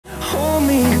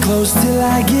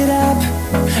I get up.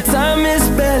 Time is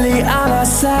barely on our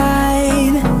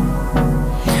side.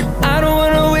 I don't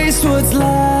wanna waste what's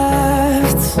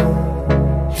left.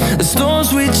 The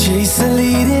storms we chase are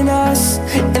leading us,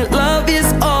 and love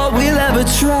is all we'll ever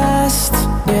trust.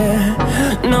 Yeah,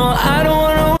 no, I don't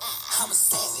wanna. I'm a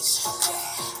savage,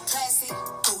 classy,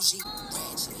 bougie,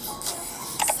 ratchet,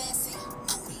 sassy,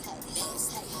 moody,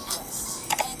 nasty.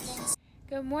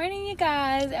 Good morning, you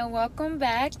guys, and welcome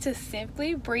back to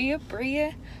Simply Bria.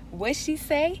 What she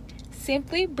say?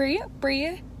 Simply Bria.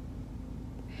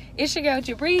 It's your girl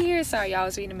Jabria here. Sorry, y'all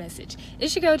was reading a message.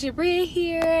 It's your girl Jabria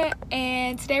here,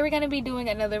 and today we're gonna be doing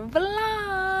another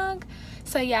vlog.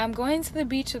 So yeah, I'm going to the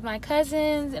beach with my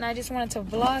cousins, and I just wanted to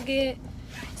vlog it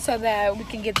so that we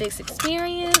can get this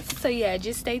experience. So yeah,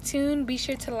 just stay tuned. Be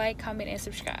sure to like, comment, and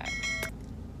subscribe.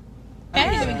 I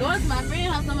ain't even going to my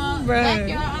friend's house no more.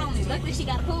 Backyard only. Luckily she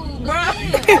got a pool. Bro.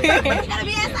 You gotta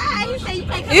be outside. You say you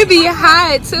pay. It be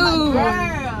hot too. Girl,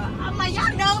 I'm like,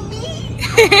 y'all know me.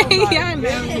 Y'all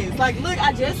know me. Like, look,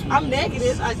 I'm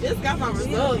negative. I just got my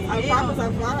results. I promise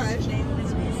I'm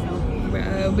fine.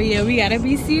 Bro, but yeah, we gotta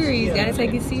be serious. Gotta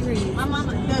take it serious. My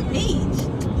mama, the beach.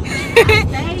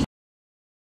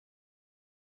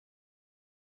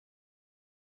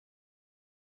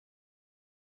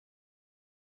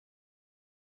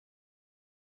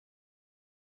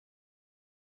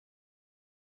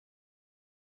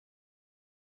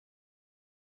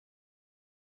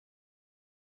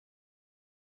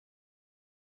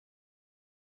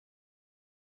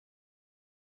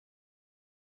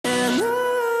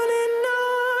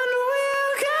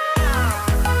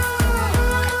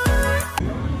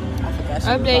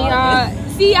 Update, y'all.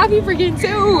 See, I be forgetting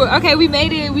too. Okay, we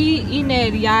made it. We eating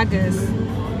at Yaga's.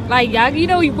 Like Yaga, you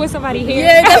know, you put somebody here.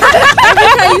 Yeah,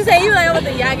 that's how you say you like with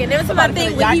the Yaga. There was somebody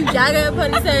think when you Yaga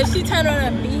upon his head, she turned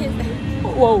around and beat his head.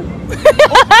 Whoa.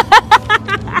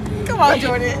 Come on,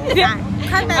 Jordan.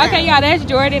 Okay, y'all, that's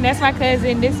Jordan. That's my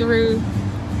cousin. This is Ruth.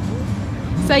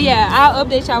 So yeah, I'll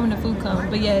update y'all when the food comes.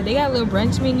 But yeah, they got a little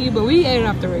brunch menu, but we ate it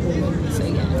off the regular menu. So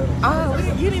yeah. Oh,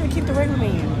 you didn't even keep the regular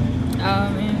menu. Oh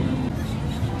man.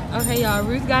 Okay, y'all.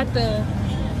 Ruth got the,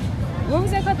 what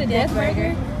was that called? The Death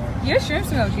Burger. Your shrimp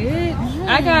smell good.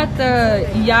 I got the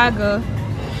Yaga.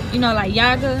 You know, like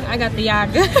Yaga. I got the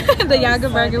Yaga. The Yaga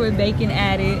burger with bacon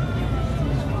added.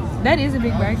 That is a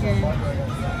big burger.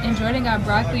 And Jordan got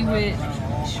broccoli with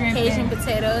shrimp. Cajun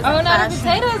potatoes. Oh no, the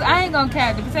potatoes, I ain't gonna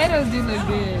cap. The potatoes do look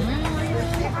good.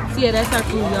 So yeah, that's our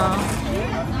food, y'all.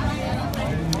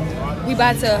 We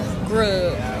about to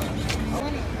grub.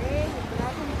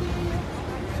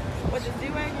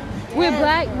 With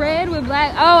black, red, with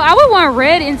black. Oh, I would want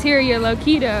red interior,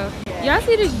 low-key though. Y'all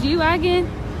see this G-Wagon?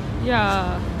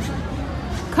 Y'all.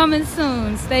 Coming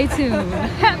soon. Stay tuned.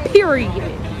 Period.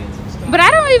 But I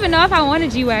don't even know if I want a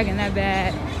G-Wagon that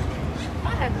bad. I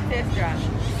have to test drive.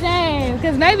 Same.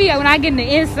 Because maybe when I get in the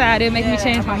inside, it'll make me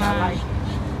change my mind.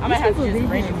 I might have to just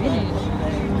rent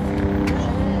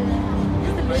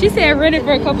it. She said rent it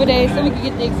for a couple days so we can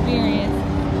get the experience.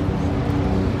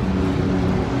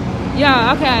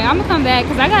 Yeah, okay, I'm gonna come back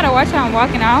because I gotta watch how I'm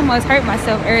walking. I almost hurt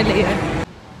myself earlier.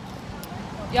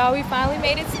 Y'all, we finally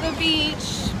made it to the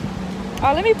beach.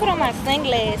 Oh, let me put on my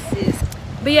sunglasses.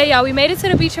 But yeah, y'all, we made it to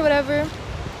the beach or whatever.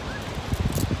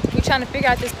 We trying to figure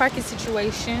out this parking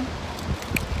situation.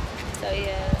 So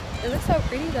yeah, it looks so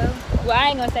pretty though. Well, I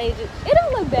ain't gonna say it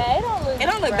don't look bad. It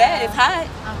don't look bad. It's hot.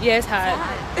 Yeah, it's hot.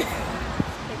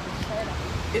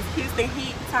 It's Houston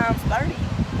heat times 30.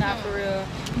 Not for real.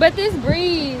 But this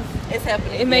breeze, it's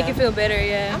happening. It make it feel better,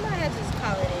 yeah. I might have to just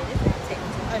call it in. It's gonna take me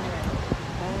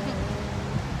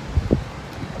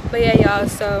 200. But yeah, y'all,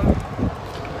 so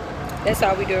that's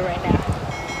all we do right now.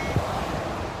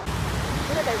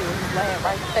 What did they do? Just land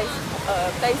right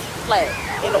face flat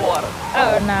in the water.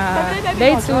 Oh nah,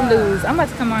 they too loose. I'm about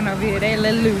to come on over here. They a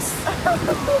little loose.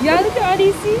 Y'all look at all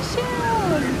these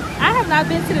seashells. I have not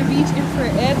been to the beach in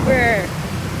forever.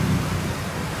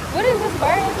 What is this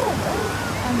bird?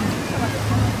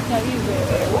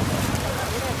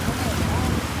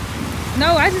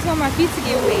 No, I just want my feet to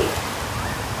get wet.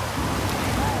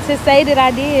 To say that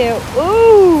I did.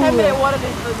 Ooh. Tell me that water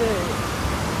didn't feel good.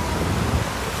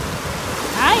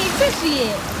 I ain't touched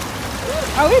it yet.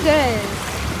 Oh, it does.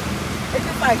 It's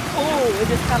just like cool. It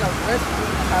just kind of rusty.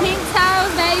 Pink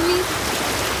towels, baby.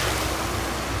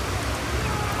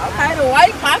 Okay, the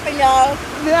white popping, y'all.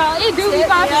 Yeah, it do be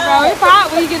popping, bro. It's hot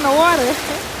when you get in the water.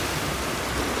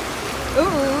 Ooh,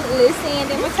 little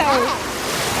sand in my toes.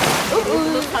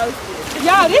 Ooh.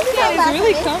 Y'all, this sand is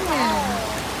really coming.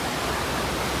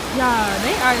 Y'all,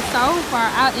 they are so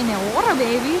far out in the water,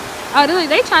 baby. Oh, look,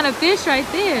 they trying to fish right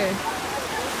there.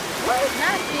 What is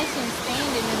not fishing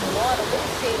standing in the water. What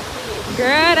say the fish?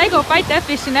 Girl, they go fight that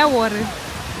fish in that water.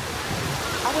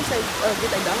 I would say get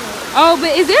their donuts. Oh,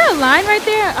 but is there a line right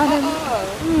there?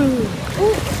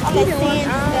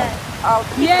 Oh,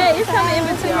 yeah, it's coming in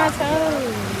between my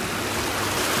toes.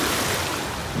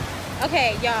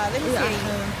 Okay, y'all, let me tell you.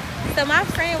 So my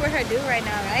friend with her dude right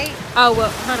now, right? Oh, well,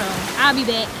 hold on. I'll be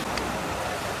back.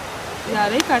 Yeah,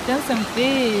 they caught them some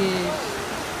fish.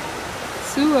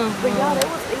 2 of But y'all, them. they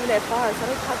wasn't even that far, so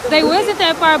they caught them. They wasn't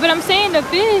that far, but I'm saying the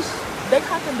fish. They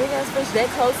caught them big ass fish that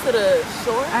close to the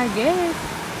shore. I guess.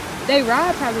 They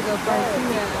rod probably go far too.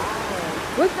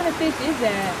 Yeah. What kind of fish is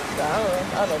that?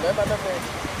 I don't know about that fish.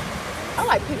 I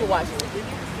like people watching.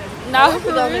 No,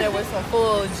 People over there with some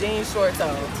full jean shorts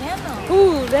on.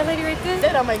 Ooh, that lady right there?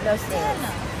 That don't make no sense.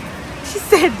 She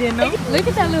said denim. Look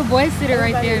at that little boy sitting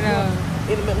right there though.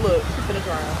 In the middle, look, she's gonna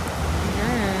drown.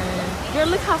 Yeah. Girl,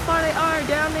 look how far they are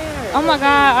down there. Oh my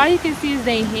God, all you can see is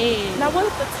their head. Now what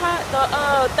if the top,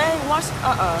 thing wash?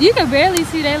 You can barely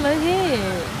see their little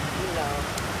head.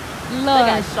 No. Lord,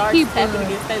 They got sharks people. tapping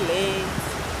against their legs.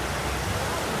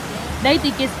 They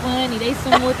think it's funny. They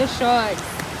swim with the sharks.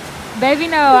 Baby,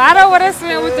 no, I don't want to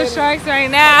swim with the sharks right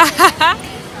now.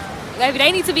 Baby,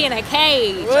 they need to be in a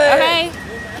cage, okay?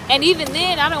 And even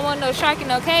then, I don't want no shark in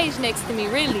no cage next to me,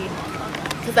 really.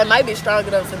 Because they might be strong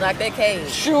enough to knock that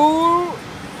cage. Sure.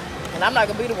 And I'm not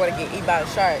going to be the one to get eaten by a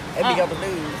shark and be on the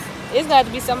news. It's got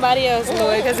to be somebody else,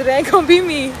 Lord, because it ain't going to be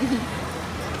me.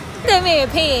 That man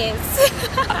pants.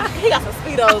 He got some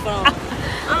Speedos on.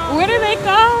 What are they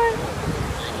called?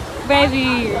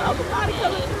 Baby.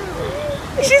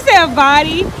 She said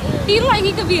body. He like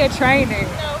he could be a trainer.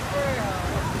 No, for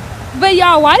real. But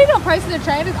y'all, why they don't price the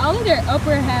trainers? Only their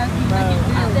upper half be looking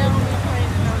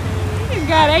good.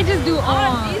 God, they just do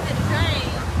arms. Easy to train.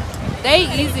 They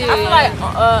easy. I feel like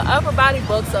upper body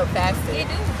bulks up faster. They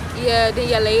do. Yeah, then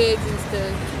your legs and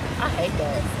stuff. I hate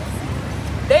that.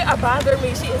 They are bothering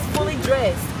me. She is fully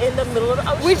dressed in the middle of the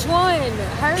ocean. Which one?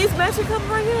 Her? These matching come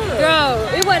right here. Girl,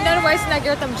 it wasn't none worse than that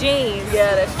girl with them jeans.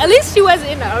 Yeah, that's true. At least she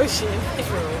wasn't in the ocean.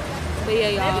 True. But yeah,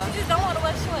 y'all. Maybe you just don't want to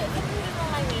wear shorts. Maybe you just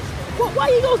don't like wearing shorts. Well, why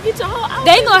you gonna get your whole outfit?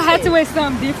 They gonna have to wear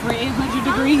something different in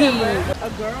 100-degree heat. A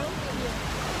girl?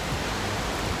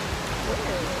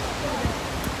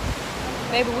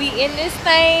 Baby, we in this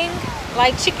thing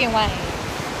like chicken wings.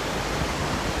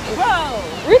 Bro.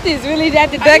 Ruthie's really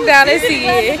had to duck down and see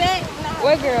it. No.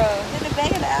 What girl? In the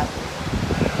back of the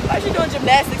outfit. Why she doing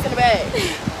gymnastics in the bag?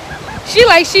 She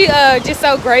like she just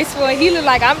so graceful and he look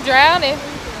like I'm drowning. I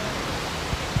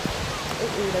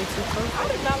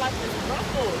did not like this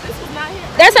ruffle. This was not here.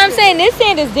 That's what I'm saying. This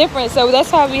sand is different, so that's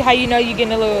probably how you know you're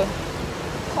getting a little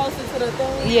Closer to the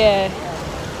thing. yeah.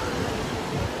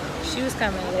 She was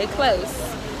coming a little close.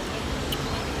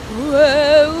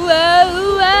 Whoa,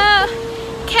 whoa, whoa.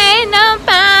 Can't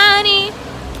nobody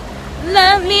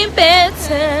love me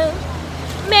better.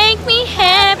 Make me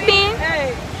happy.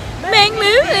 Make me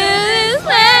feel this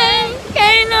way.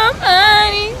 Can't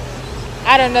nobody.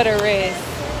 I don't know the rest.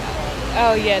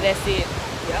 Oh yeah, that's it.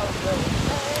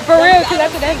 For real, because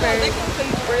after that verse.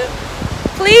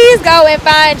 Please go and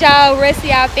find y'all rest of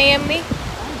y'all family.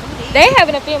 They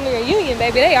having a family reunion,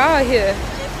 baby. They all here.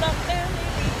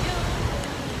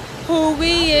 Who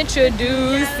we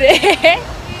introducing?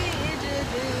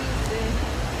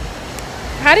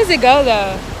 How does it go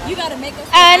though? You gotta make us.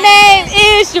 Our name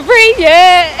is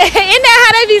Bria. Isn't that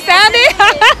how they be sounding?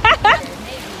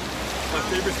 My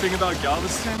favorite thing about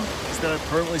Galveston is that it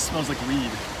permanently smells like weed.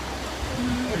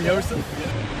 Have you noticed it?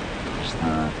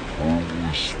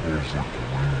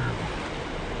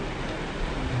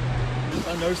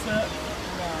 I noticed that?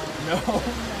 No.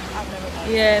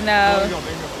 Yeah, How long no. you gonna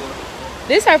be here for?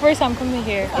 This is our first time coming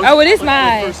here. Oh, it is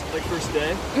mine. First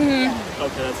day? Mm-hmm.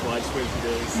 Okay, that's why. I just waited 2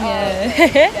 days. Yeah.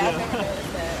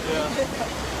 Yeah.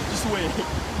 Just wait.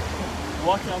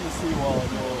 Walk down the seawall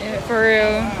and you'll... Yeah, for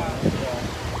real. Yeah.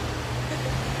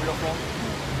 Where y'all from?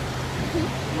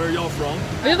 Where are y'all from?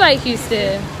 We like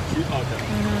Houston. Okay.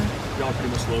 Y'all pretty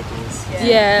much locals.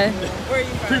 Yeah. Where are you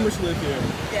from? Pretty much live here.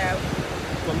 Yeah.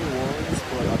 From New Orleans,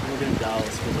 but I've been living in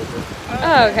Dallas for a little bit.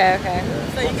 Oh, okay, okay.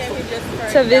 So you came here just for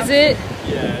To visit?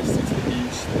 Yeah, just to the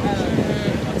beach.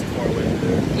 Not too far away from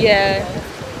there.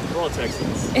 Yeah. We're all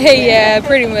Texans. Yeah,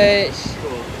 pretty much.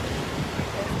 Cool.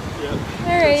 Yeah.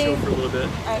 All right. Chill for a little bit.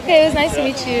 Okay, it was nice to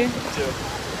meet you. Too.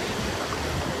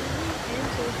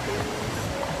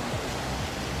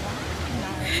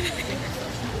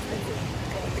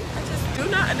 do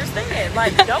not understand.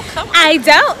 Like, don't come. I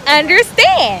don't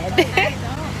understand.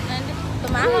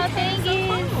 But my whole thing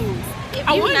is,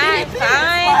 if you're not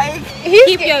fine, He's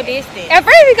keep your distance. At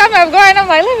first he come up going, I'm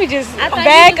like, let me just I thought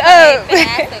back he was up. Like,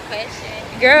 ask a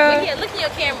question. Girl. Look at your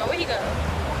camera. Where he go?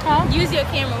 Huh? Use your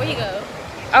camera. Where he go?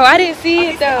 Oh, I didn't see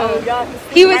it though.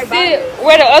 He was sitting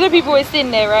where the other people were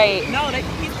sitting there, right? No,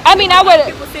 I mean, I would.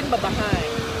 People sitting but behind.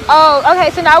 Oh,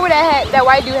 okay. So now where that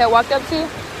white dude had walked up to?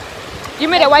 You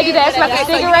remember that white dude that smoked a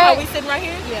So you know how cigarette? we sitting right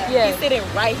here? Yeah. He's sitting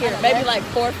right here, maybe like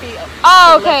 4 feet up.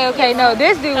 Oh, okay. No,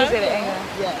 this dude was at an angle.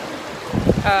 Yeah.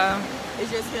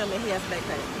 It's just him and he has a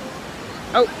backpack.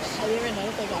 Oh. Have you ever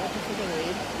noticed that guy with a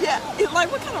weed? Yeah. It's like,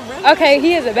 what kind of random? Okay,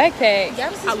 he has a backpack.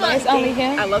 It's only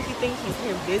him. I love he thinks he's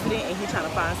here visiting and he's trying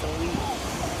to find some weed.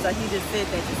 So he just said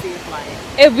that to see if like.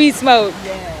 If we smoke.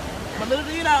 Yeah. But little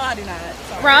do you know, I do not.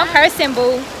 Sorry. Wrong person,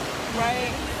 boo.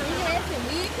 Right.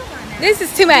 This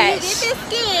is too much. This is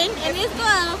skin and this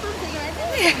glove from cigarettes.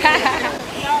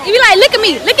 You be like, look at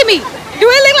me. Do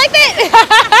it look like that?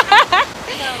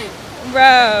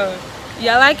 Bro,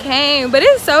 y'all, I came. But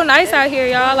it's so nice out here,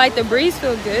 y'all. Like, the breeze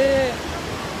feel good.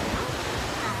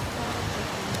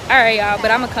 All right, y'all, but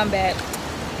I'm going to come back.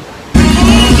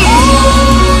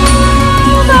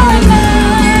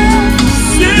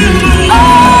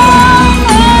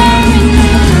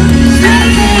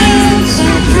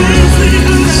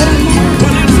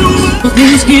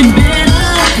 Things get better.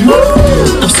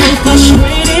 I'm so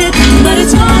frustrated.